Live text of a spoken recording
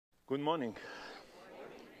Good morning.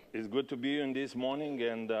 It's good to be in this morning,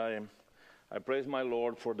 and I praise my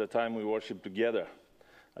Lord for the time we worship together.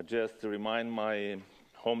 I just remind my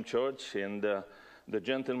home church and the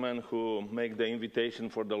gentleman who make the invitation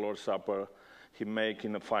for the Lord's Supper, he make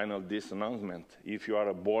in the final this announcement. If you are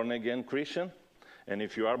a born-again Christian, and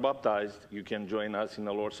if you are baptized, you can join us in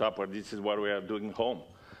the Lord's Supper. This is what we are doing home.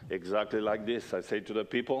 Exactly like this. I say to the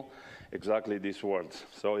people, exactly these words.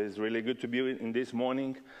 So it's really good to be in this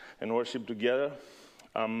morning and worship together.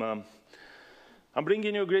 I'm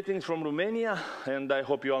bringing you greetings from Romania, and I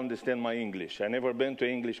hope you understand my English. I never been to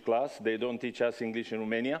English class. They don't teach us English in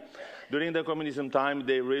Romania. During the communism time,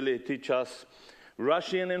 they really teach us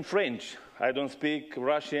Russian and French. I don't speak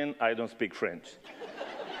Russian. I don't speak French.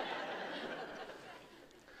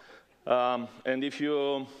 And if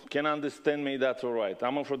you can understand me, that's all right.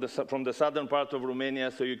 I'm from the southern part of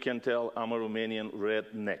Romania, so you can tell I'm a Romanian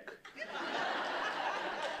redneck.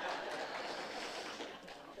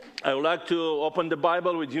 I would like to open the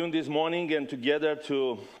Bible with you this morning and together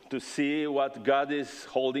to see what God is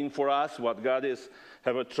holding for us, what God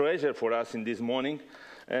have a treasure for us in this morning.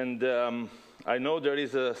 And I know there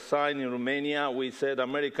is a sign in Romania. We said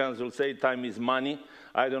Americans will say time is money.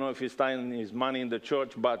 I don't know if it's time is money in the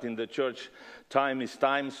church, but in the church, time is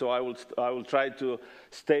time. So I will try to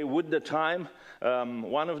stay with the time.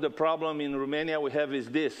 One of the problems in Romania we have is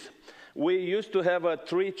this. We used to have a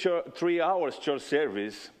 3 hours church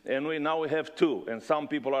service, and now we have 2. And some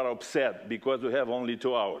people are upset because we have only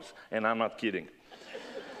 2 hours. And I'm not kidding.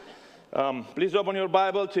 Please open your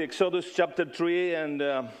Bible to Exodus chapter 3. And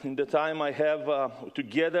in the time I have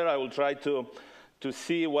together, I will try to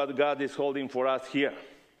see what God is holding for us here.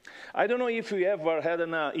 I don't know if you ever had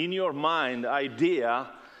in your mind idea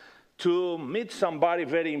to meet somebody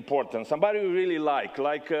very important, somebody you really like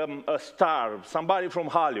a star, somebody from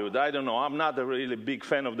Hollywood. I don't know. I'm not a really big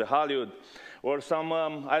fan of the Hollywood. Or some,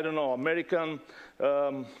 I don't know, American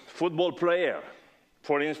football player.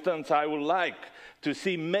 For instance, I would like to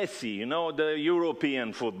see Messi, the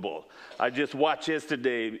European football. I just watched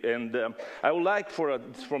yesterday, and I would like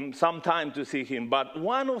from some time to see him. But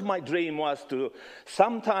one of my dreams was to,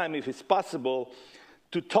 sometime, if it's possible,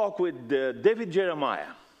 to talk with David Jeremiah.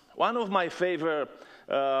 One of my favorite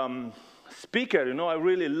speaker, I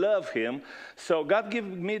really love him. So God gave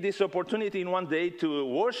me this opportunity in one day to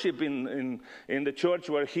worship in the church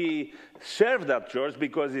where he served that church,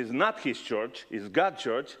 because it's not his church, it's God's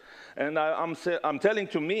church. And I'm telling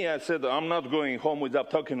to me, I said, I'm not going home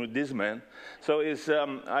without talking with this man. So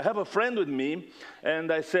I have a friend with me,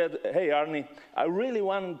 and I said, hey, Arnie, I really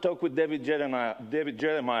want to talk with David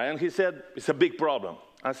Jeremiah. And he said, it's a big problem.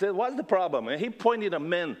 I said, what's the problem? And he pointed a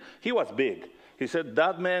man. He was big. He said,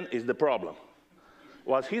 that man is the problem.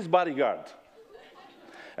 Was his bodyguard.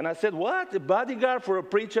 And I said, what? A bodyguard for a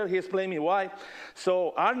preacher? He explained me why.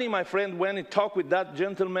 So Arnie, my friend, went and talked with that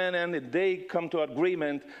gentleman, and they come to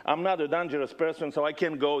agreement. I'm not a dangerous person, so I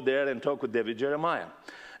can go there and talk with David Jeremiah.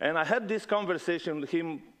 And I had this conversation with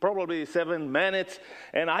him, probably 7 minutes,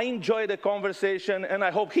 and I enjoyed the conversation, and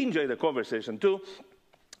I hope he enjoyed the conversation too.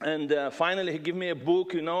 And finally, he gave me a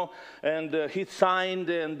book, and he signed,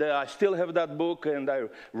 and I still have that book, and I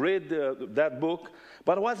read that book.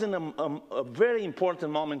 But it wasn't a very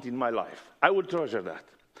important moment in my life. I would treasure that.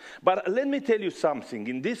 But let me tell you something.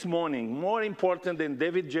 In this morning, more important than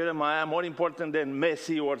David Jeremiah, more important than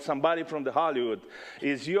Messi or somebody from the Hollywood,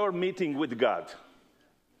 is your meeting with God.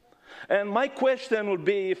 And my question would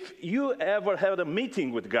be if you ever had a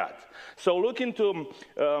meeting with God. So look into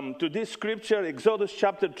this scripture, Exodus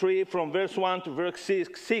chapter 3, from verse 1 to verse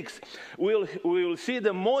 6. We will see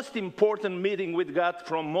the most important meeting with God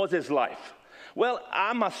from Moses' life. Well,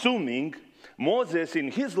 I'm assuming Moses, in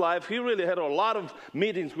his life, he really had a lot of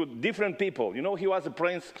meetings with different people. He was a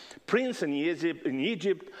prince in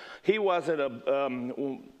Egypt. He was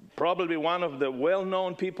probably one of the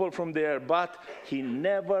well-known people from there, but he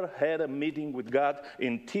never had a meeting with God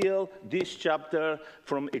until this chapter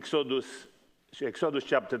from Exodus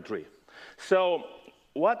chapter 3. So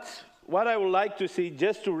what I would like to see,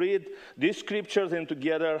 just to read these scriptures and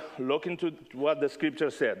together look into what the scripture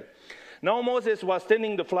said. Now Moses was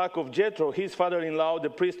tending the flock of Jethro, his father-in-law, the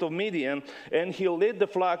priest of Midian, and he led the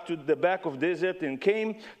flock to the back of the desert and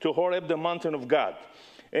came to Horeb, the mountain of God.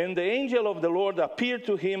 And the angel of the Lord appeared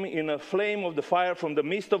to him in a flame of the fire from the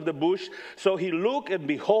midst of the bush. So he looked, and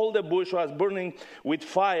behold, the bush was burning with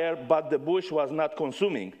fire, but the bush was not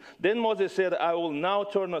consuming. Then Moses said, I will now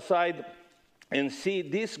turn aside and see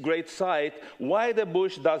this great sight, why the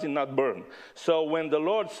bush does not burn. So when the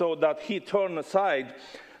Lord saw that he turned aside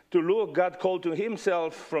to look, God called to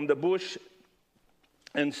himself from the bush,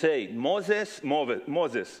 and said, Moses.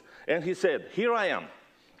 And he said, here I am.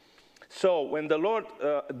 So when the Lord,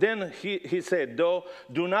 then he said, do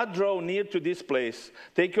not draw near to this place.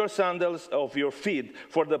 Take your sandals off your feet,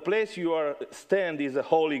 for the place you are stand is a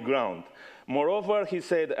holy ground. Moreover, he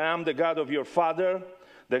said, I am the God of your father,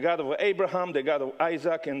 the God of Abraham, the God of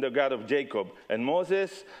Isaac, and the God of Jacob. And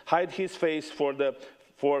Moses hid his face,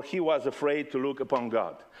 for he was afraid to look upon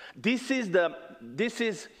God. This is the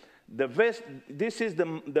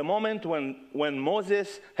moment when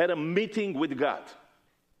Moses had a meeting with God.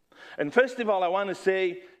 And first of all, I want to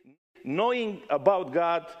say, knowing about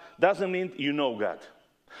God doesn't mean you know God.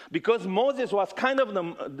 Because Moses was kind of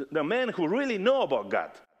the man who really knew about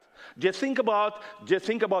God. Just think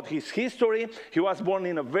about his history. He was born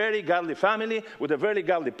in a very godly family with a very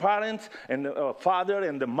godly parents and a father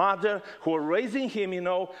and the mother who were raising him, in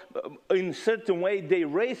a certain way they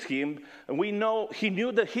raised him. And we know he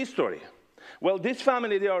knew the history. Well, this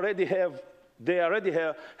family, they already had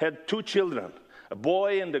 2 children. A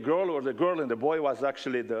boy and a girl, or the girl and the boy was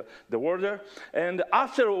actually the order. And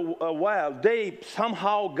after a while,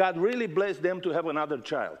 God really blessed them to have another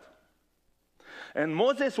child. And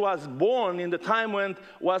Moses was born in the time when it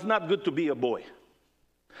was not good to be a boy.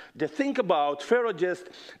 Just think about Pharaoh just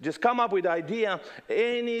come up with the idea,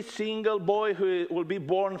 any single boy who will be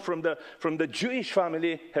born from the Jewish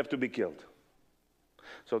family have to be killed.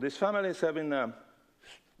 So this family is having,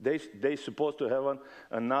 they supposed to have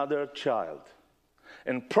another child.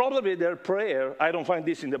 And probably their prayer, I don't find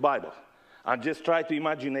this in the Bible. I just try to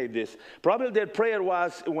imagine this. Probably their prayer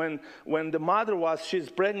was when the mother she's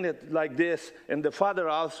pregnant like this, and the father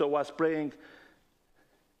also was praying,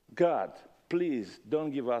 God, please don't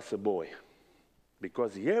give us a boy.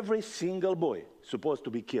 Because every single boy is supposed to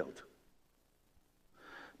be killed.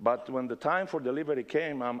 But when the time for delivery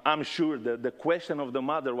came, I'm sure that the question of the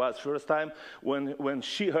mother was first time when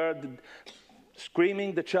she heard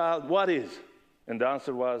screaming the child, what is? And the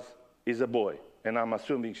answer was, is a boy. And I'm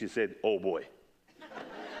assuming she said, oh boy.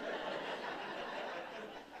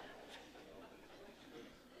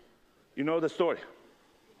 You know the story.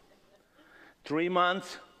 3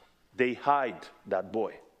 months, they hide that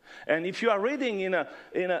boy. And if you are reading in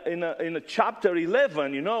a chapter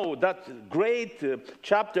 11, that great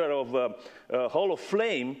chapter of Hall of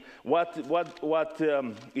Flame, what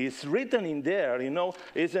is written in there,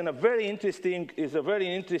 is a very interesting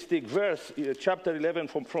verse, chapter 11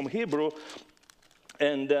 from Hebrew.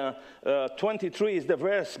 And 23 is the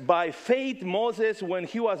verse. By faith, Moses, when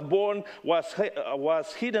he was born,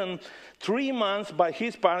 was hidden 3 months by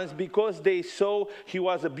his parents because they saw he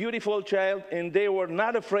was a beautiful child, and they were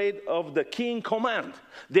not afraid of the king's command.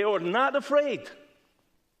 They were not afraid.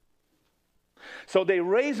 So they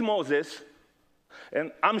raised Moses,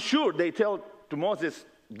 and I'm sure they tell to Moses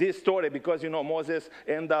this story because, Moses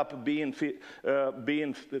ended up being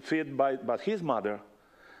fed by his mother.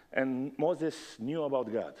 And Moses knew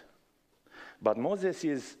about God. But Moses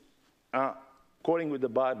is, according with the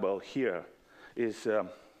Bible here, is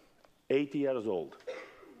 80 years old.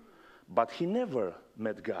 But he never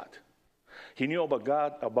met God. He knew about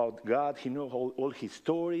God. He knew all his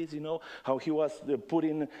stories, how he was put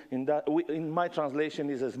in that. In my translation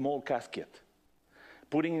is a small casket.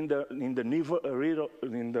 Putting in the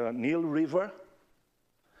Nile River,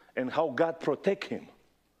 and how God protect him.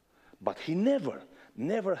 But he never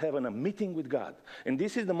having a meeting with God. And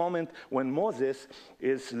this is the moment when Moses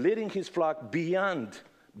is leading his flock beyond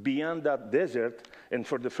that desert. And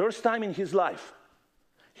for the first time in his life,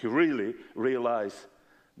 he really realized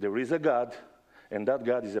there is a God, and that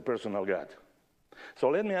God is a personal God. So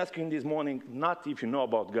let me ask you this morning, not if you know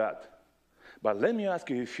about God, but let me ask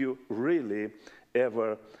you if you really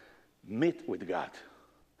ever meet with God.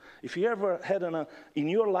 If you ever had in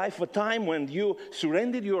your life a time when you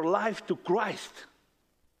surrendered your life to Christ.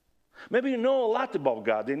 Maybe you know a lot about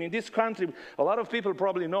God, and in this country, a lot of people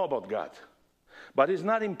probably know about God. But it's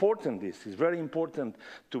not important, this. It's very important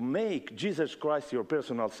to make Jesus Christ your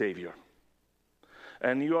personal Savior.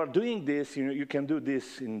 And you are doing this, you can do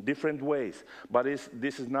this in different ways, but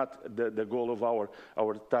this is not the goal of our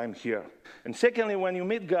time here. And secondly, when you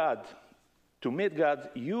meet God, to meet God,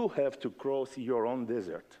 you have to cross your own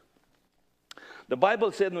desert. The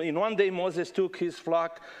Bible said in one day Moses took his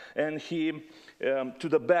flock and he to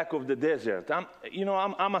the back of the desert.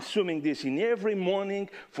 I'm assuming this. In every morning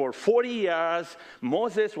for 40 years,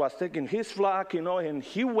 Moses was taking his flock, and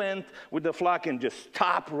he went with the flock and just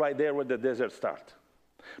stopped right there where the desert starts.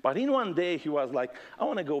 But in one day he was like, I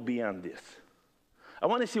want to go beyond this. I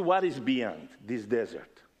want to see what is beyond this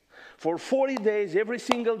desert. For 40 days, every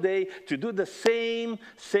single day, to do the same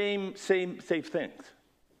things.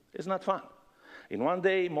 It's not fun. In one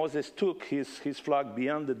day, Moses took his flock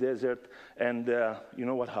beyond the desert, and you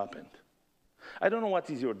know what happened? I don't know what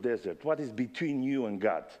is your desert, what is between you and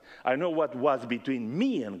God. I know what was between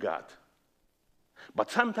me and God.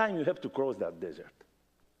 But sometimes you have to cross that desert.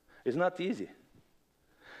 It's not easy.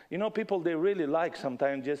 You know, people, they really like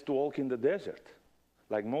sometimes just to walk in the desert,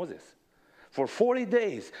 like Moses. For 40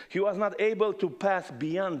 days, he was not able to pass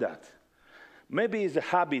beyond that. Maybe it's a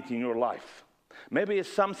habit in your life. Maybe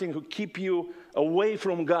it's something who keep you away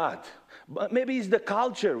from God. But maybe it's the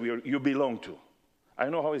culture you belong to. I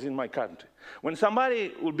know how it's in my country. When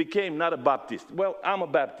somebody will become not a Baptist, well, I'm a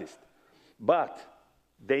Baptist. But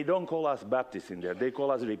they don't call us Baptists in there. They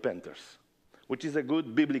call us repenters, which is a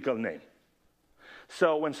good biblical name.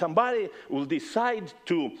 So when somebody will decide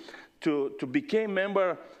to become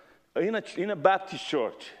member in a Baptist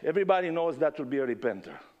church, everybody knows that will be a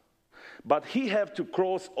repenter. But he have to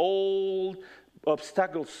cross all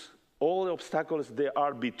the obstacles there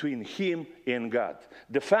are between him and God.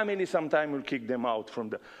 The family sometimes will kick them out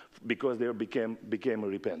because they became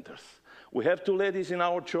repenters. We have two ladies in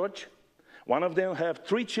our church. One of them have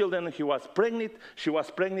 3 children. She was pregnant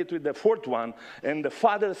with the 4th one, and the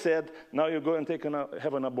father said, now you're going to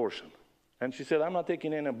have an abortion. And she said, I'm not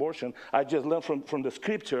taking any abortion. I just learned from the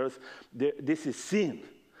scriptures, this is sin.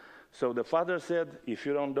 So the father said, if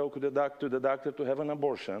you don't go to the doctor to have an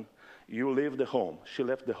abortion, you leave the home. She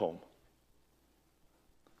left the home.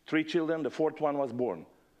 3 children, the 4th one was born.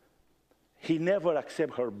 He never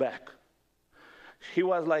accepted her back. He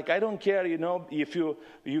was like, I don't care, if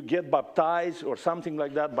you get baptized or something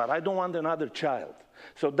like that, but I don't want another child.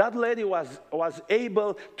 So that lady was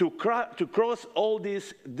able to cross all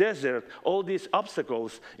this desert, all these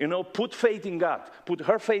obstacles, put faith in God, put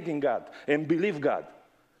her faith in God, and believe God.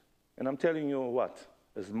 And I'm telling you what,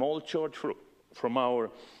 a small church from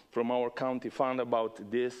our county found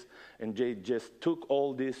about this, and they just took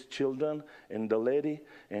all these children and the lady,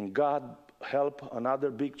 and God help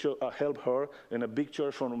her in a big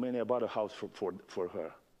church from Romania bought a house for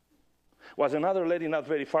her. Was another lady not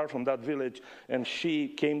very far from that village, and she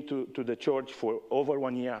came to the church for over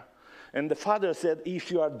 1 year. And the father said, if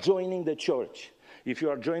you are joining the church, if you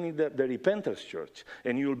are joining the repentance church,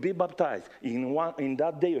 and you'll be baptized, in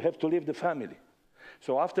that day you have to leave the family.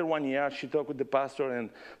 So after 1 year, she talked with the pastor and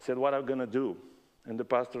said, what am I going to do? And the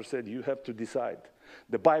pastor said, you have to decide.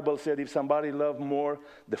 The Bible said if somebody loved more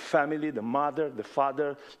the family, the mother, the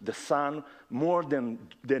father, the son, more than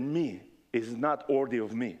me, is not worthy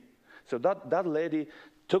of me. So that lady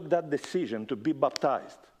took that decision to be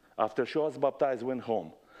baptized. After she was baptized, went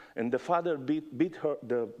home. And the father beat her,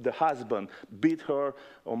 the husband beat her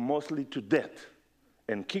mostly to death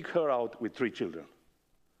and kicked her out with 3 children.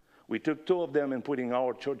 We took 2 of them and put in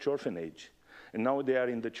our church orphanage. And now they are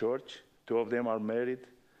in the church. 2 of them are married,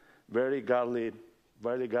 very godly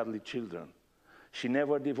children. She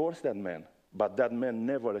never divorced that man, but that man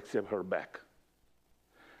never accepted her back.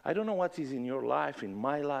 I don't know what is in your life, in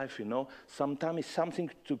my life, Sometimes it's something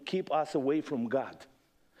to keep us away from God.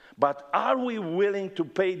 But are we willing to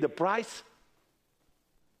pay the price?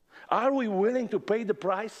 Are we willing to pay the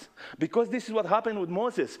price? Because this is what happened with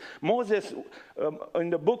Moses. Moses, in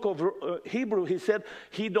the book of Hebrew, he said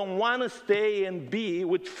he don't want to stay and be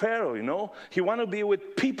with Pharaoh, He want to be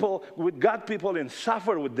with people, with God people, and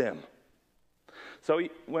suffer with them. So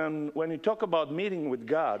when we talk about meeting with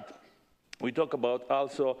God, we talk about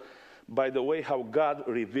also, by the way, how God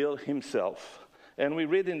revealed himself. And we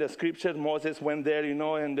read in the scripture, Moses went there,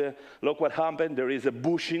 and look what happened. There is a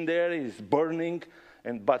bush in there, it's burning,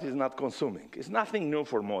 but it's not consuming. It's nothing new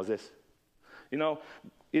for Moses.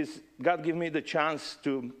 God gave me the chance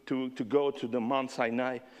to go to the Mount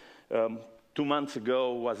Sinai. 2 months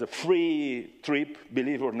ago was a free trip,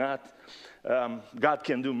 believe it or not. God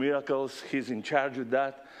can do miracles. He's in charge of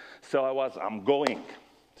that. So I'm going.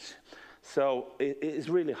 So it's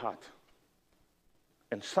really hot.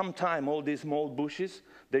 And sometime all these small bushes,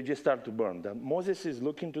 they just start to burn. Moses is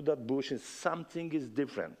looking to that bush and something is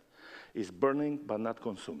different. It's burning but not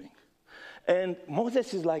consuming. And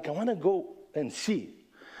Moses is like, I want to go and see.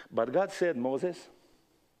 But God said, Moses,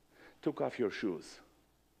 take off your shoes.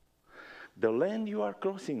 The land you are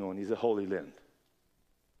crossing on is a holy land.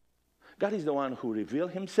 God is the one who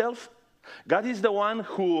revealed himself. God is the one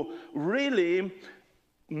who really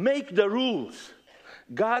make the rules.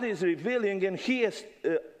 God is revealing, and he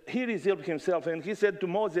revealed himself, and he said to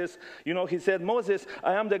Moses, he said, Moses,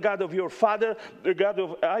 I am the God of your father, the God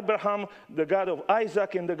of Abraham, the God of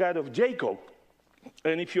Isaac, and the God of Jacob.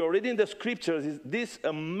 And if you're reading the scriptures, this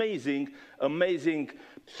amazing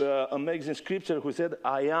scripture who said,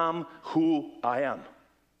 I am who I am.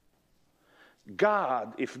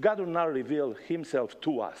 if God will not reveal himself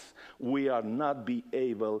to us, we are not be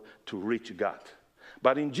able to reach God.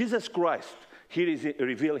 But in Jesus Christ, he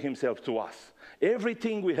revealed himself to us.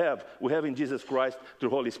 Everything we have in Jesus Christ through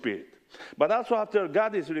Holy Spirit. But also after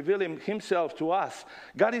God is revealing himself to us,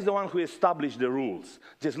 God is the one who established the rules.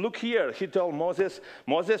 Just look here. He told Moses,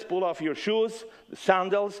 pull off your shoes,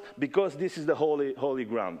 sandals, because this is the holy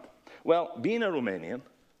ground. Well, being a Romanian,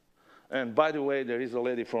 and by the way, there is a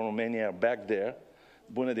lady from Romania back there,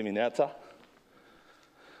 Bună dimineața.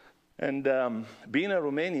 And being a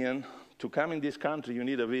Romanian, to come in this country, you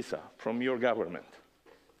need a visa from your government.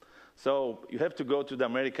 So you have to go to the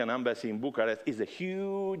American embassy in Bucharest. It's a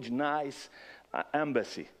huge, nice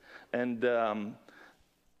embassy. And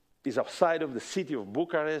it's outside of the city of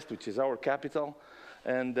Bucharest, which is our capital.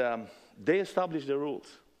 And they establish the rules.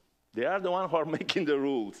 They are the ones who are making the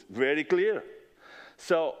rules very clear.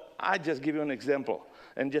 So I just give you an example.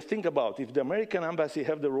 And just think about, if the American embassy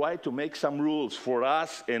have the right to make some rules for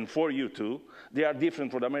us and for you too, they are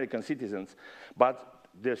different for the American citizens, but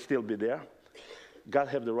they'll still be there. God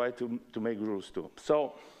have the right to make rules too.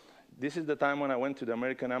 So this is the time when I went to the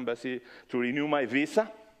American embassy to renew my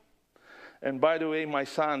visa. And by the way,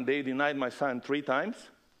 they denied my son 3 times.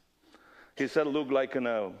 He said, look like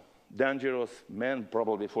a dangerous man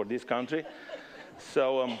probably for this country.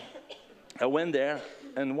 So I went there,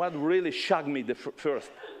 and what really shocked me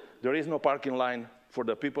first, there is no parking line for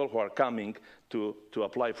the people who are coming to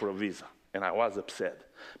apply for a visa. And I was upset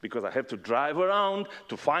because I have to drive around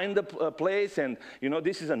to find a place. And,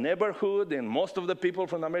 this is a neighborhood, and most of the people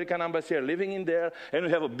from the American embassy are living in there. And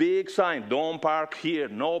we have a big sign, don't park here,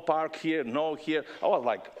 no park here, no here. I was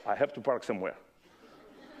like, I have to park somewhere.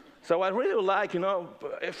 So I really like,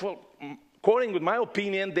 according with my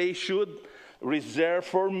opinion, they should reserve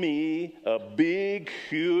for me a big,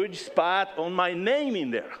 huge spot on my name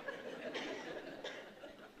in there.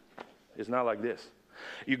 It's not like this.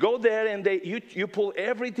 You go there and you pull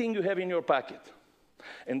everything you have in your pocket,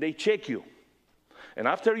 and they check you. And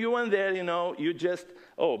after you went there,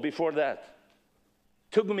 before that,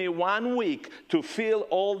 took me 1 week to fill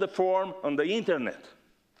all the form on the internet.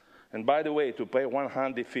 And by the way, to pay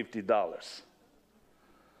 $150.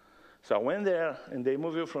 So I went there, and they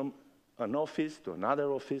move you from an office to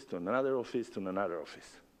another office to another office to another office.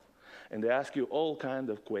 And they ask you all kinds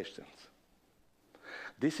of questions.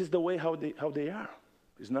 This is the way how they are.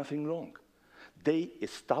 There's nothing wrong. They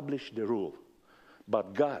establish the rule.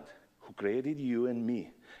 But God, who created you and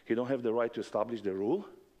me, he don't have the right to establish the rule.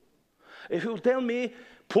 If you tell me,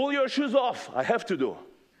 pull your shoes off, I have to do.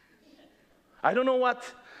 I don't know what,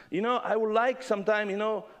 I would like sometime,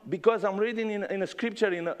 because I'm reading in a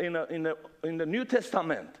scripture in the New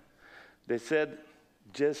Testament. They said,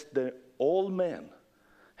 just the old man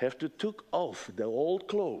have to take off the old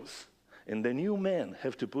clothes, and the new man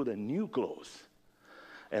have to put a new clothes.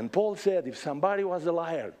 And Paul said, if somebody was a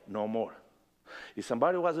liar, no more. If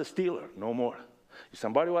somebody was a stealer, no more. If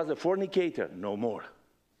somebody was a fornicator, no more.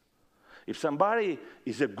 If somebody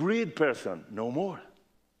is a greed person, no more.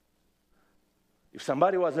 If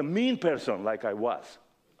somebody was a mean person, like I was,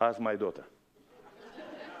 ask my daughter.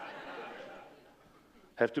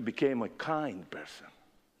 Have to become a kind person.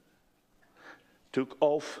 Took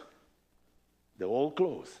off the old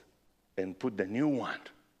clothes and put the new one.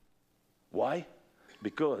 Why?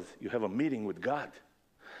 Because you have a meeting with God.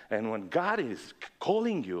 And when God is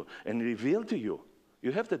calling you and reveal to you,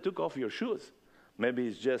 you have to take off your shoes. Maybe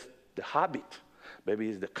it's just the habit. Maybe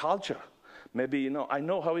it's the culture. Maybe, I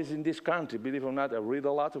know how it's in this country. Believe it or not, I read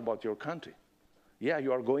a lot about your country. Yeah,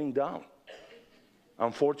 you are going down.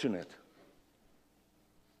 Unfortunate.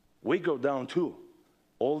 We go down too.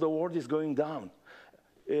 All the world is going down.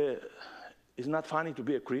 It's not funny to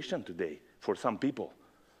be a Christian today for some people.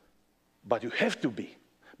 But you have to be,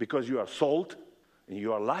 because you are salt and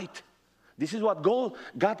you are light. This is what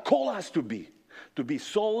God called us to be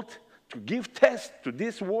salt, to give test to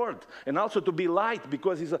this world, and also to be light,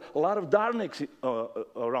 because there's a lot of darkness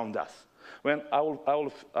around us. When I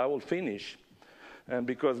will finish, and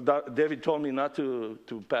because David told me not to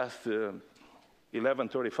pass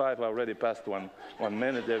 11:35, I already passed one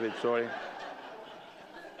minute, David, sorry.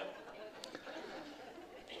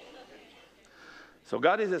 So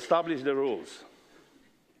God has established the rules.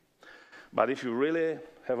 But if you really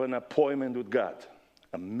have an appointment with God,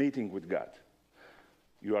 a meeting with God,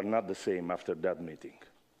 you are not the same after that meeting.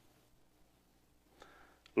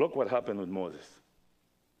 Look what happened with Moses.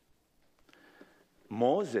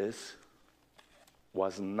 Moses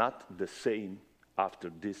was not the same after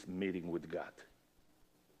this meeting with God.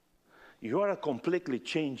 You are a completely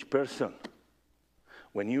changed person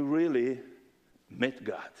when you really met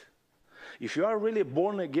God. If you are really a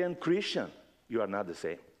born-again Christian, you are not the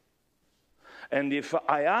same. And if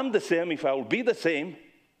I am the same, if I will be the same,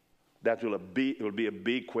 that will be a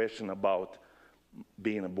big question about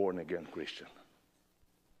being a born-again Christian.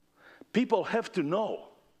 People have to know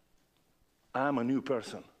I'm a new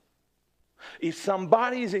person. If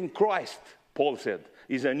somebody is in Christ, Paul said,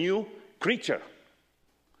 is a new creature,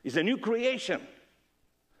 is a new creation.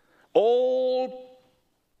 All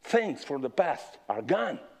things from the past are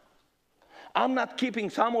gone. I'm not keeping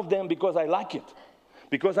some of them because I like it,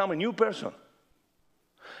 because I'm a new person.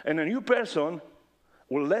 And a new person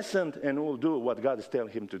will listen and will do what God is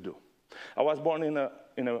telling him to do. I was born in a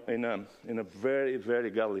very, very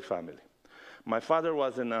godly family. My father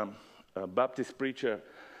was a Baptist preacher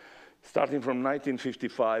starting from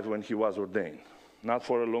 1955 when he was ordained. Not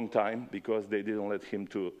for a long time, because they didn't let him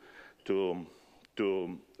to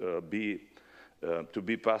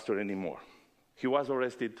be pastor anymore. He was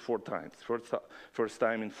arrested 4 times. First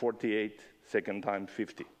time in 48, second time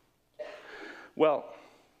 50. Well,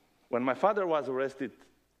 when my father was arrested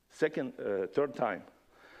third time,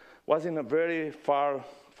 was in a very far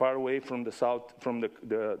away from the south, from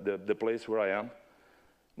the place where I am,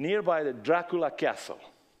 nearby the Dracula Castle.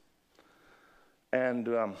 And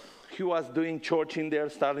he was doing church in there,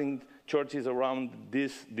 starting churches around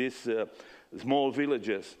these small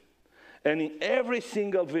villages. And in every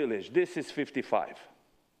single village, this is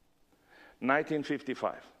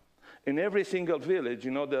 1955. In every single village,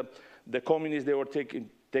 you know, the communists, they were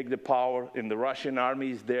take the power, and the Russian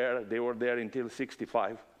army is there. They were there until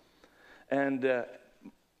 65. And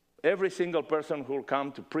every single person who will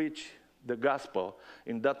come to preach the gospel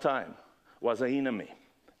in that time was an enemy,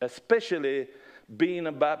 especially being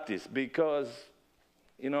a Baptist, because,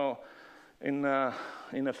 you know, in the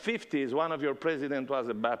 50s, one of your presidents was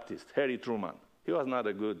a Baptist, Harry Truman. He was not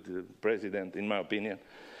a good president, in my opinion.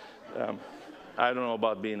 I don't know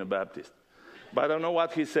about being a Baptist. But I don't know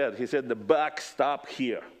what he said. He said the buck stopped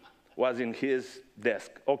here, was in his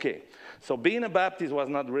desk. Okay, so being a Baptist was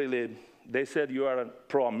not really, they said you are a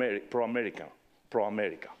pro-America.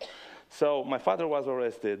 So my father was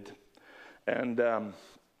arrested, and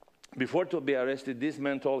before to be arrested, this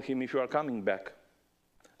man told him, if you are coming back,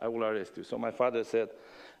 I will arrest you. So my father said,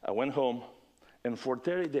 I went home, and for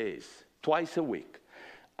 30 days, twice a week,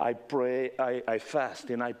 I pray, I fast,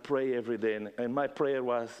 and I pray every day. And my prayer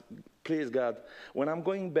was, please God, when I'm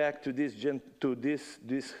going back to this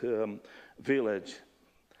village,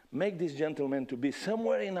 make this gentleman to be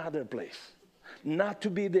somewhere in other place, not to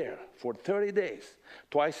be there for 30 days,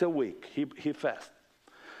 twice a week. He fasted.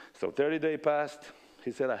 So 30 days passed.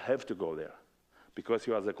 He said, I have to go there, because he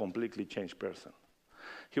was a completely changed person.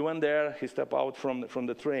 He went there, he stepped out from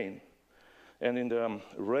the train, and in the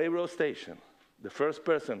railroad station, the first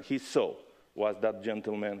person he saw was that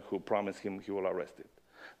gentleman who promised him he will arrest him.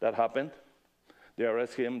 That happened. They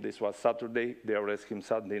arrest him. This was Saturday. They arrest him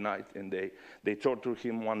Saturday night, and they tortured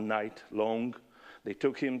him one night long. They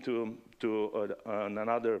took him to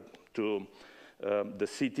the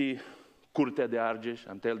city, Curtea de Argeș.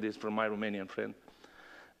 I'm telling this from my Romanian friend.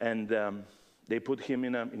 And they put him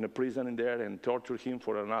in a prison in there and tortured him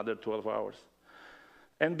for another 12 hours.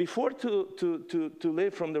 And before to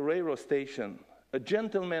leave from the railroad station, a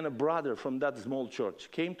gentleman, a brother from that small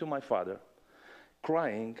church, came to my father,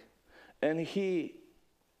 crying, and he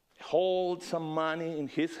held some money in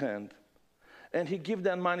his hand, and he gave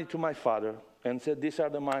that money to my father and said, these are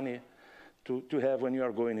the money to have when you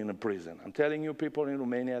are going in a prison. I'm telling you, people in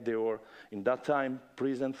Romania, they were, in that time,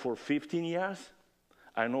 prison for 15 years.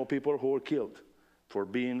 I know people who were killed for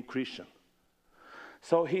being Christian.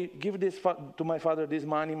 So he gave this to my father, this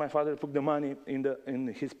money. My father put the money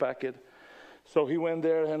in his pocket. So he went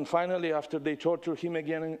there, and finally, after they tortured him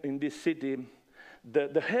again in this city,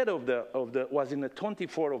 the head of the was in the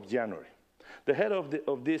 24th of January. The head of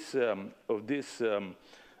this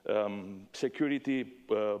security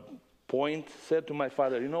point said to my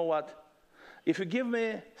father, you know what? If you give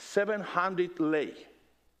me 700 lei,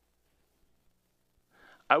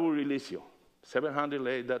 I will release you. 700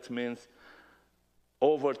 lei, that means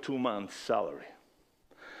over 2 months' salary.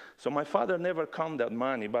 So my father never counted that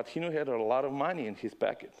money, but he knew he had a lot of money in his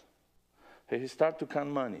pocket. He started to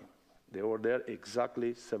count money. They were there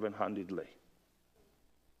exactly 700 lei.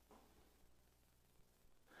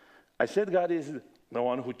 I said God is the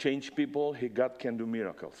one who changed people. God can do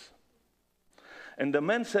miracles. And the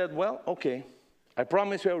man said, well, okay, I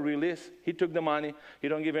promise you I will release. He took the money. He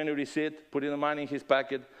don't give any receipt, put in the money in his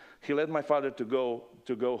pocket. He let my father to go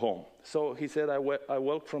home. So he said, I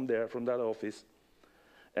walked from there, from that office,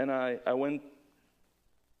 and I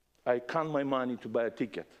count my money to buy a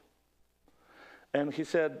ticket. And he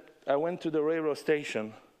said, I went to the railroad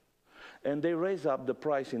station, and they raised up the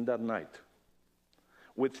price in that night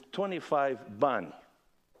with 25 bani,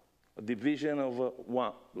 a division of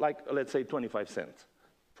one, like let's say 25 cents,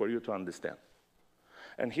 for you to understand.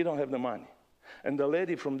 And he don't have the money. And the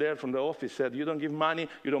lady from there, from the office, said, you don't give money,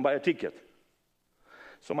 you don't buy a ticket.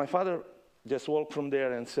 So my father just walked from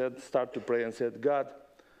there and said, start to pray and said, God,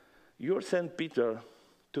 you sent Peter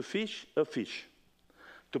to fish a fish,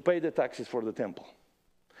 to pay the taxes for the temple.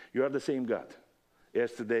 You are the same God,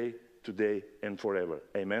 yesterday, today, and forever.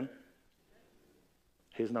 Amen?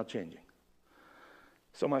 He's not changing.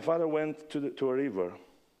 So my father went to a river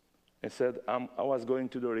and said, I was going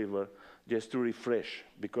to the river just to refresh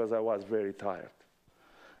because I was very tired.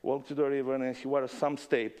 Walked to the river, and he was some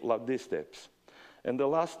step, like these steps. And the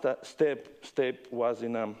last step was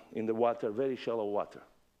in the water, very shallow water.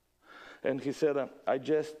 And he said, I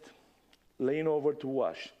just leaned over to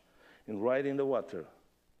wash, and right in the water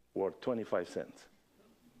were 25 cents.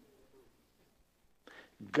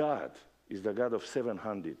 God is the God of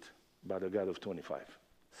 700, but the God of 25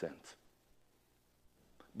 cents.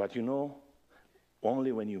 But you know,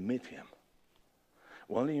 only when you meet him,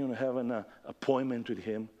 only when you have an appointment with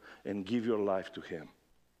him and give your life to him.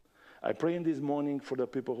 I pray in this morning for the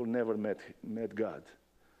people who never met God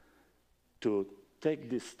to take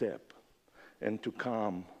this step and to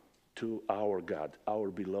come to our God, our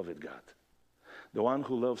beloved God, the one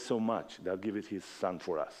who loves so much that gave his son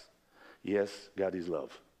for us. Yes, God is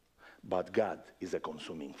love, but God is a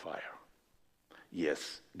consuming fire.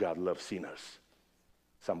 Yes, God loves sinners,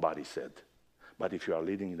 somebody said. But if you are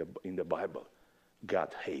reading in the Bible,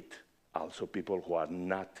 God hates also people who are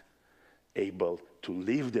not able to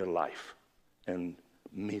live their life and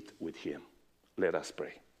meet with him. Let us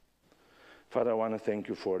pray. Father, I want to thank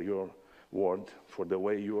you for your word, for the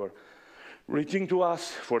way you are reaching to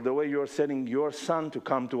us, for the way you are sending your son to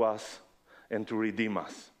come to us and to redeem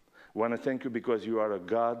us. I want to thank you because you are a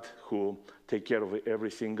God who takes care of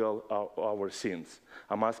every single of our sins.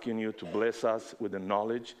 I'm asking you to bless us with the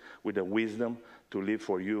knowledge, with the wisdom to live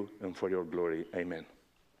for you and for your glory. Amen.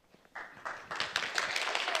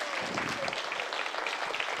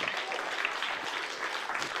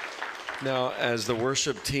 Now, as the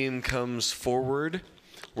worship team comes forward,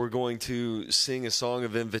 we're going to sing a song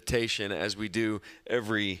of invitation as we do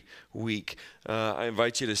every week. I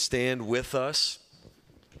invite you to stand with us.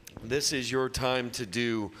 This is your time to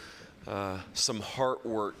do some heart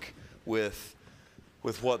work with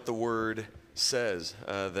what the Word says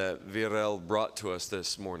that Viorel brought to us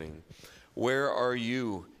this morning. Where are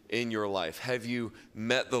you in your life? Have you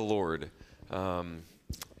met the Lord?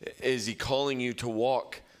 Is He calling you to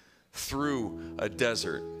walk through a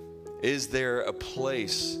desert? Is there a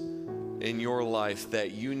place in your life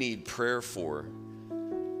that you need prayer for?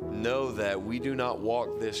 Know that we do not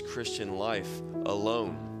walk this Christian life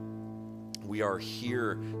alone. We are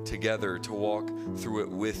here together to walk through it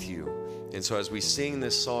with you. And so as we sing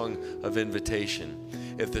this song of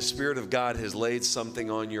invitation, if the Spirit of God has laid something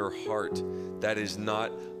on your heart that is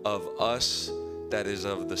not of us, that is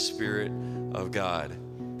of the Spirit of God,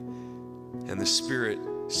 and the Spirit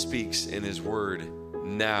speaks in His Word,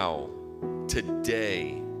 now,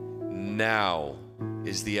 today, now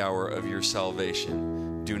is the hour of your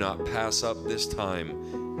salvation. Do not pass up this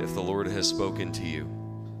time if the Lord has spoken to you.